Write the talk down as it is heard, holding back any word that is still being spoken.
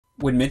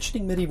When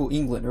mentioning medieval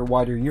England or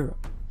wider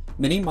Europe,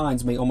 many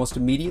minds may almost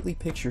immediately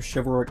picture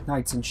chivalric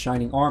knights in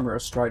shining armor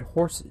astride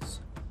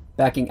horses,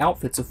 backing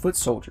outfits of foot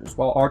soldiers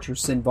while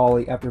archers send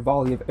volley after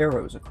volley of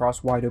arrows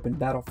across wide-open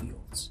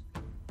battlefields.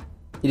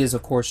 It is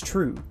of course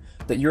true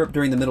that Europe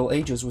during the Middle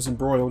Ages was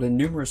embroiled in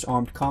numerous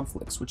armed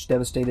conflicts which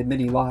devastated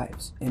many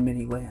lives and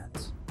many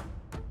lands.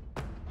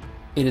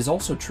 It is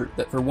also true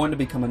that for one to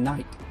become a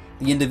knight,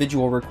 the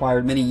individual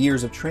required many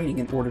years of training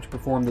in order to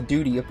perform the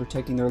duty of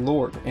protecting their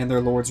lord and their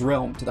lord's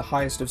realm to the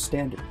highest of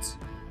standards.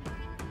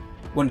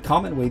 One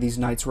common way these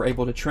knights were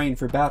able to train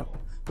for battle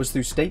was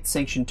through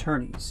state-sanctioned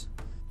tourneys,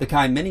 the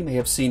kind many may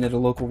have seen at a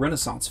local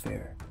Renaissance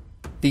fair.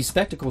 These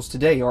spectacles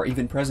today are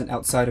even present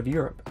outside of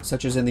Europe,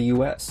 such as in the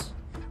US,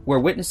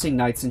 where witnessing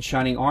knights in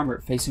shining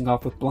armor facing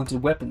off with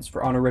blunted weapons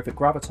for honorific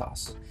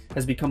gravitas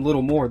has become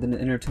little more than an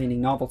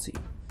entertaining novelty,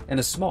 and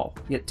a small,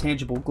 yet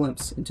tangible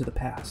glimpse into the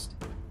past.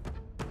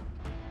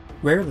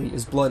 Rarely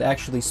is blood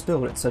actually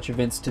spilled at such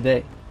events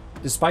today,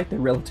 despite their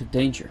relative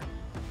danger.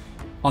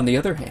 On the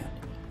other hand,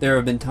 there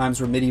have been times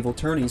where medieval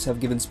tourneys have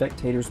given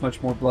spectators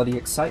much more bloody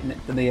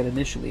excitement than they had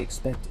initially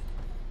expected,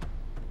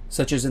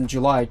 such as in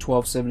July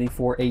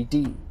 1274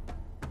 AD,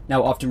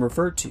 now often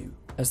referred to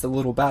as the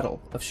Little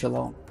Battle of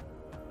Châlons,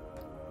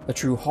 a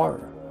true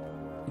horror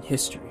in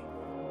history.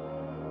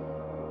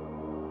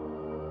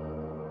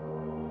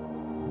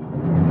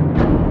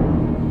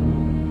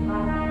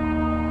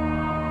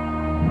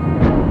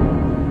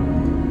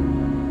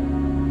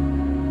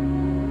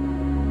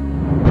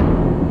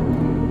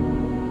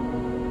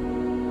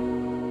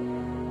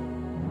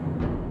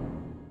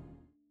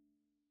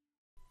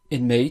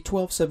 In May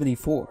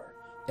 1274,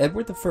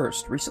 Edward I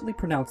recently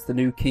pronounced the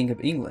new King of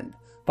England,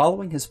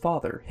 following his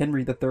father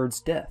Henry III's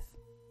death,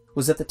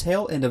 was at the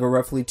tail end of a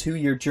roughly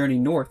 2-year journey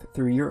north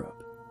through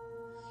Europe.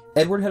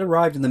 Edward had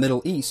arrived in the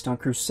Middle East on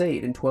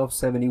crusade in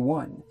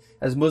 1271,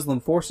 as Muslim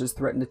forces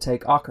threatened to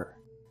take Acre.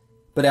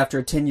 But after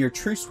a 10-year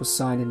truce was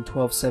signed in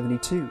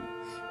 1272,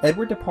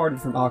 Edward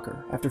departed from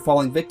Acre after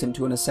falling victim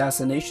to an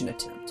assassination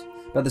attempt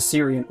by the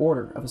Syrian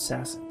Order of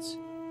Assassins.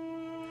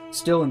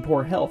 Still in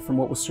poor health from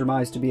what was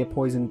surmised to be a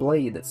poisoned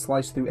blade that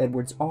sliced through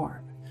Edward's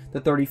arm, the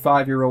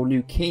 35-year-old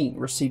new king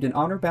received an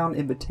honor-bound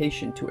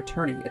invitation to a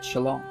tourney at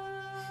Châlons,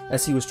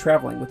 as he was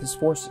traveling with his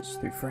forces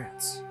through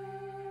France.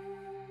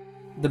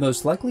 The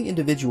most likely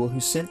individual who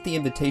sent the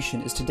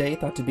invitation is today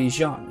thought to be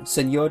Jean,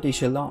 Seigneur de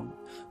Caelon,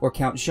 or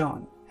Count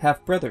Jean,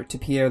 half-brother to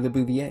Pierre le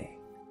Bouvier.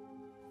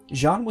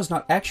 Jean was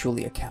not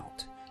actually a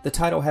count, the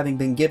title having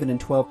been given in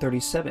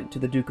 1237 to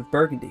the Duke of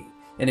Burgundy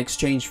in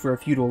exchange for a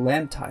feudal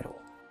land title.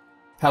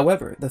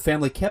 However, the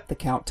family kept the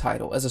count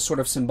title as a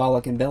sort of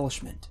symbolic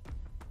embellishment.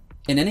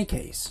 In any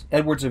case,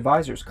 Edward's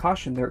advisors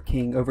cautioned their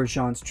king over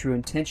Jean's true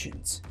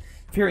intentions,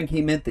 fearing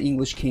he meant the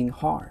English king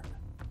harm.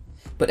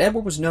 But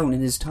Edward was known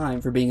in his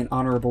time for being an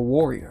honorable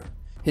warrior,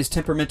 his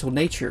temperamental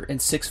nature and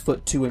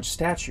 6'2"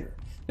 stature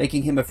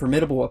making him a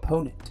formidable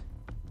opponent.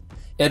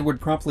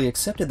 Edward promptly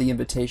accepted the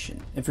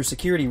invitation and for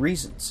security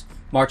reasons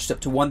marched up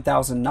to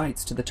 1,000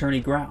 knights to the tourney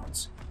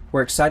grounds,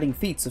 where exciting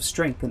feats of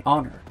strength and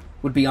honor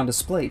would be on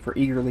display for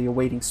eagerly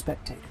awaiting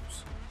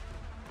spectators.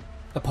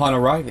 Upon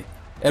arriving,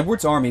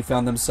 Edward's army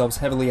found themselves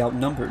heavily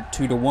outnumbered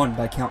 2-1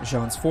 by Count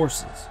Jean's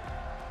forces.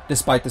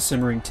 Despite the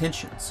simmering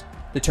tensions,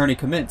 the tourney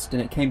commenced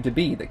and it came to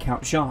be that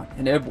Count Jean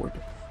and Edward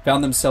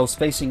found themselves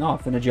facing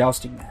off in a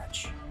jousting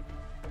match.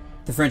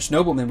 The French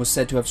nobleman was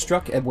said to have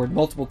struck Edward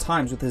multiple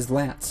times with his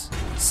lance,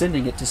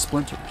 sending it to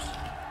splinters.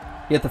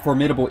 Yet the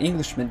formidable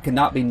Englishman could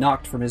not be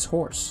knocked from his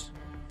horse.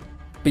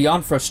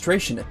 Beyond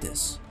frustration at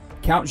this,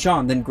 Count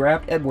Jean then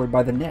grabbed Edward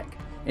by the neck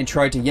and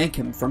tried to yank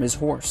him from his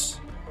horse.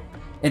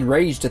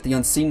 Enraged at the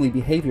unseemly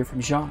behavior from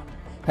Jean,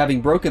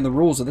 having broken the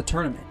rules of the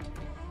tournament,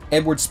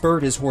 Edward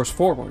spurred his horse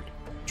forward,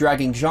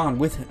 dragging Jean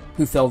with him,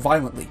 who fell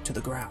violently to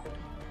the ground.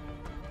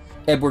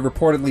 Edward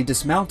reportedly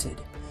dismounted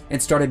and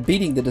started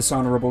beating the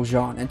dishonorable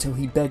Jean until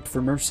he begged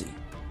for mercy.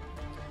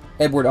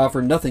 Edward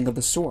offered nothing of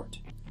the sort,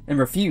 and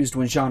refused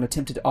when Jean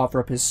attempted to offer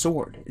up his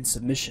sword in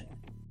submission.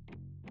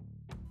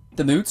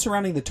 The mood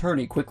surrounding the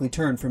tourney quickly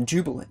turned from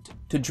jubilant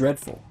to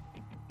dreadful.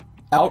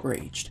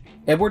 Outraged,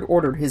 Edward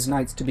ordered his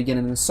knights to begin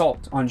an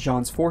assault on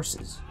Jean's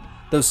forces,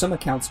 though some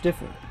accounts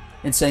differ,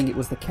 in saying it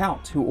was the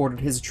Count who ordered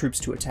his troops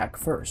to attack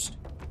first.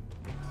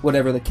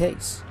 Whatever the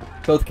case,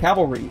 both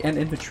cavalry and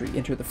infantry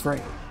entered the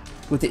fray,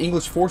 with the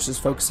English forces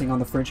focusing on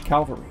the French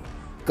cavalry,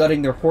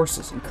 gutting their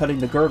horses and cutting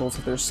the girdles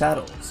of their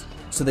saddles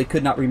so they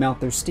could not remount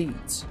their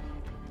steeds.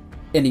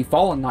 Any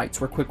fallen knights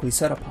were quickly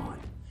set upon,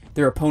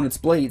 their opponents'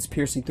 blades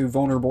piercing through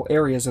vulnerable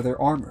areas of their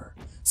armor,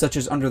 such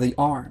as under the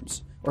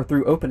arms or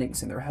through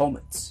openings in their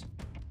helmets.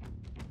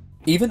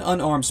 Even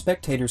unarmed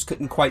spectators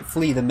couldn't quite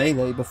flee the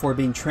melee before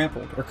being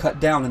trampled or cut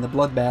down in the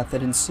bloodbath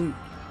that ensued.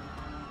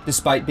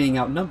 Despite being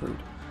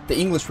outnumbered, the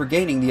English were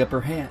gaining the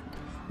upper hand,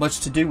 much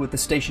to do with the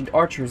stationed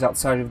archers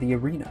outside of the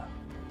arena.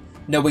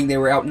 Knowing they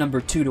were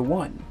outnumbered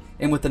 2-1,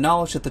 and with the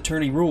knowledge that the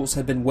tourney rules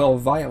had been well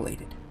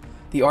violated,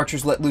 the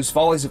archers let loose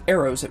volleys of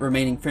arrows at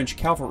remaining French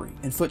cavalry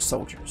and foot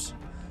soldiers,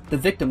 the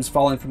victims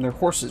falling from their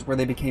horses where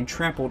they became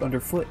trampled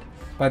underfoot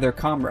by their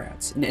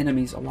comrades and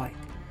enemies alike.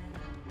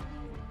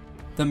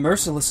 The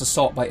merciless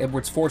assault by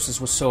Edward's forces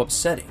was so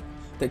upsetting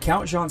that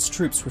Count Jean's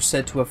troops were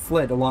said to have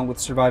fled along with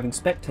surviving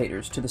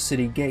spectators to the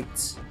city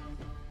gates.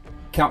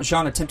 Count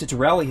Jean attempted to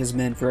rally his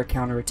men for a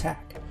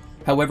counterattack.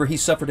 However, he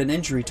suffered an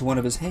injury to one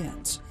of his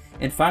hands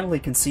and finally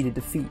conceded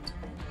defeat,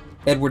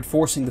 Edward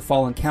forcing the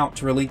fallen count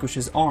to relinquish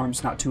his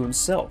arms not to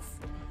himself,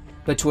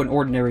 but to an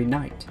ordinary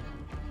knight,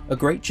 a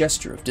great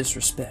gesture of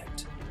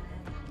disrespect.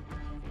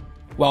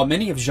 While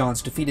many of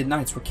Jean's defeated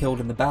knights were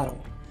killed in the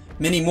battle,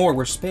 many more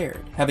were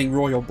spared, having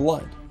royal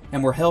blood,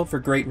 and were held for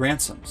great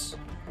ransoms,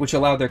 which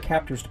allowed their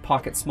captors to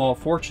pocket small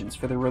fortunes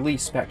for their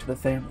release back to the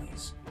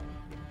families.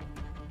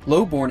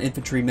 Low-born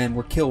infantrymen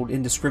were killed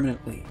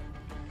indiscriminately,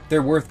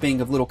 their worth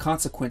being of little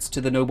consequence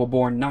to the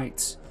noble-born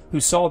knights,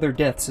 who saw their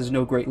deaths as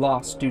no great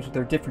loss due to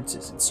their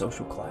differences in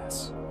social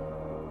class.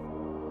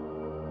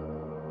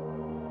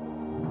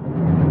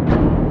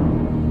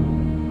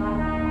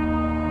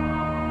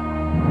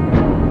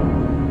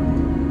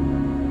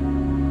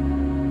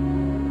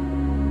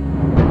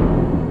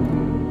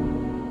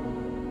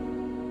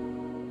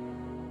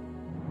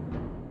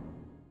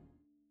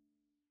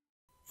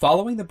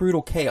 Following the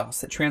brutal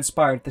chaos that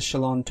transpired at the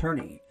Châlons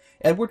tourney,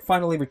 Edward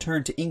finally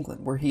returned to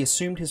England, where he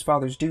assumed his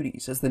father's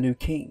duties as the new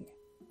king.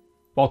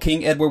 While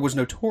King Edward was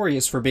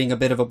notorious for being a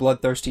bit of a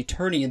bloodthirsty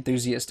tourney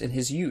enthusiast in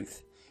his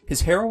youth,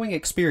 his harrowing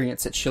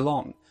experience at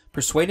Châlons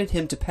persuaded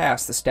him to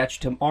pass the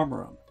Statutum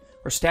Armorum,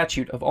 or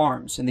Statute of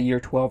Arms, in the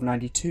year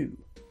 1292.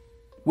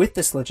 With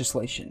this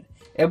legislation,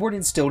 Edward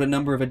instilled a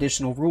number of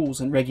additional rules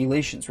and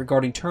regulations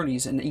regarding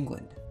tourneys in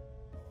England.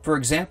 For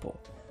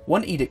example,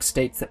 one edict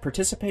states that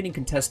participating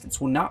contestants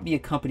will not be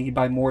accompanied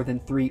by more than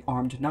 3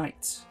 armed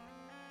knights.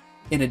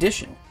 In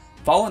addition,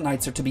 fallen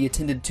knights are to be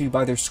attended to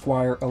by their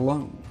squire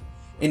alone.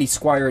 Any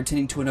squire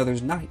attending to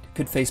another's knight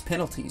could face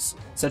penalties,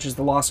 such as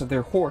the loss of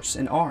their horse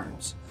and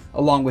arms,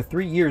 along with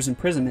 3 years'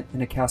 imprisonment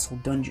in a castle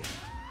dungeon.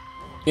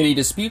 Any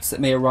disputes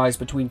that may arise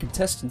between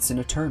contestants in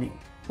a tourney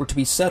were to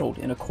be settled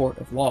in a court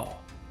of law.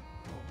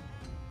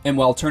 And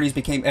while tourneys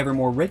became ever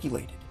more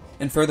regulated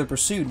and further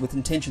pursued with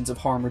intentions of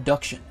harm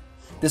reduction,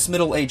 this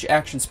middle-age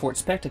action sport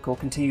spectacle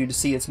continued to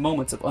see its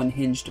moments of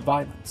unhinged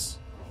violence.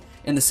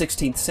 In the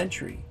 16th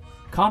century,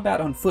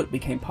 combat on foot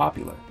became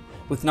popular,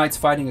 with knights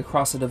fighting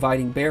across a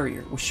dividing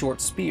barrier with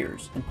short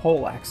spears and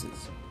pole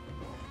axes.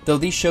 Though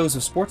these shows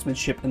of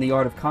sportsmanship and the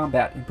art of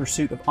combat in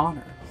pursuit of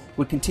honor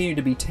would continue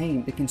to be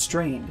tamed and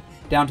constrained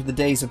down to the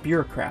days of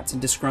bureaucrats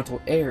and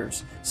disgruntled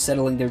heirs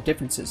settling their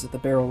differences at the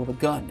barrel of a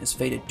gun as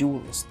fated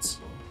duelists.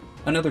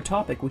 Another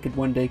topic we could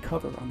one day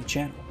cover on the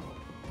channel.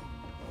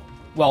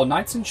 While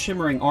knights in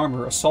shimmering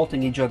armor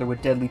assaulting each other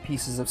with deadly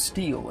pieces of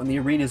steel in the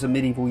arenas of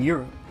medieval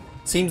Europe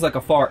seems like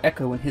a far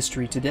echo in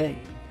history today,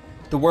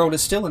 the world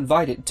is still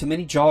invited to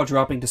many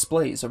jaw-dropping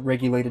displays of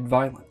regulated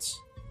violence.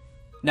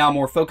 Now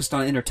more focused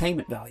on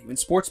entertainment value and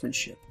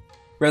sportsmanship,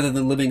 rather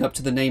than living up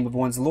to the name of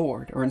one's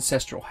lord or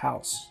ancestral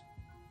house.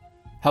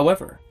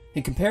 However,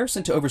 in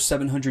comparison to over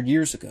 700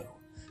 years ago,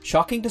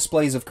 shocking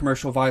displays of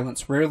commercial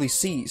violence rarely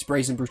sees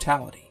brazen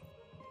brutality.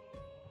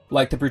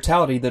 Like the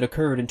brutality that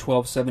occurred in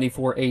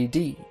 1274 AD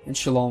in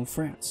Châlons,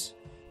 France,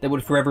 that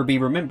would forever be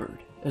remembered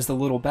as the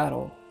Little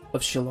Battle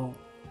of Châlons.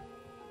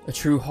 A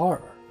true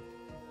horror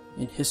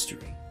in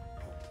history.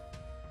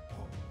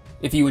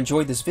 If you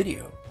enjoyed this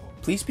video,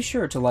 please be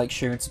sure to like,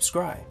 share, and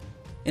subscribe.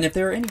 And if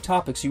there are any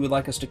topics you would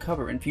like us to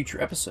cover in future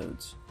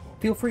episodes,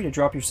 feel free to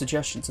drop your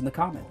suggestions in the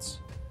comments.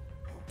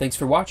 Thanks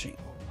for watching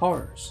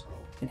Horrors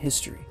in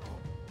History.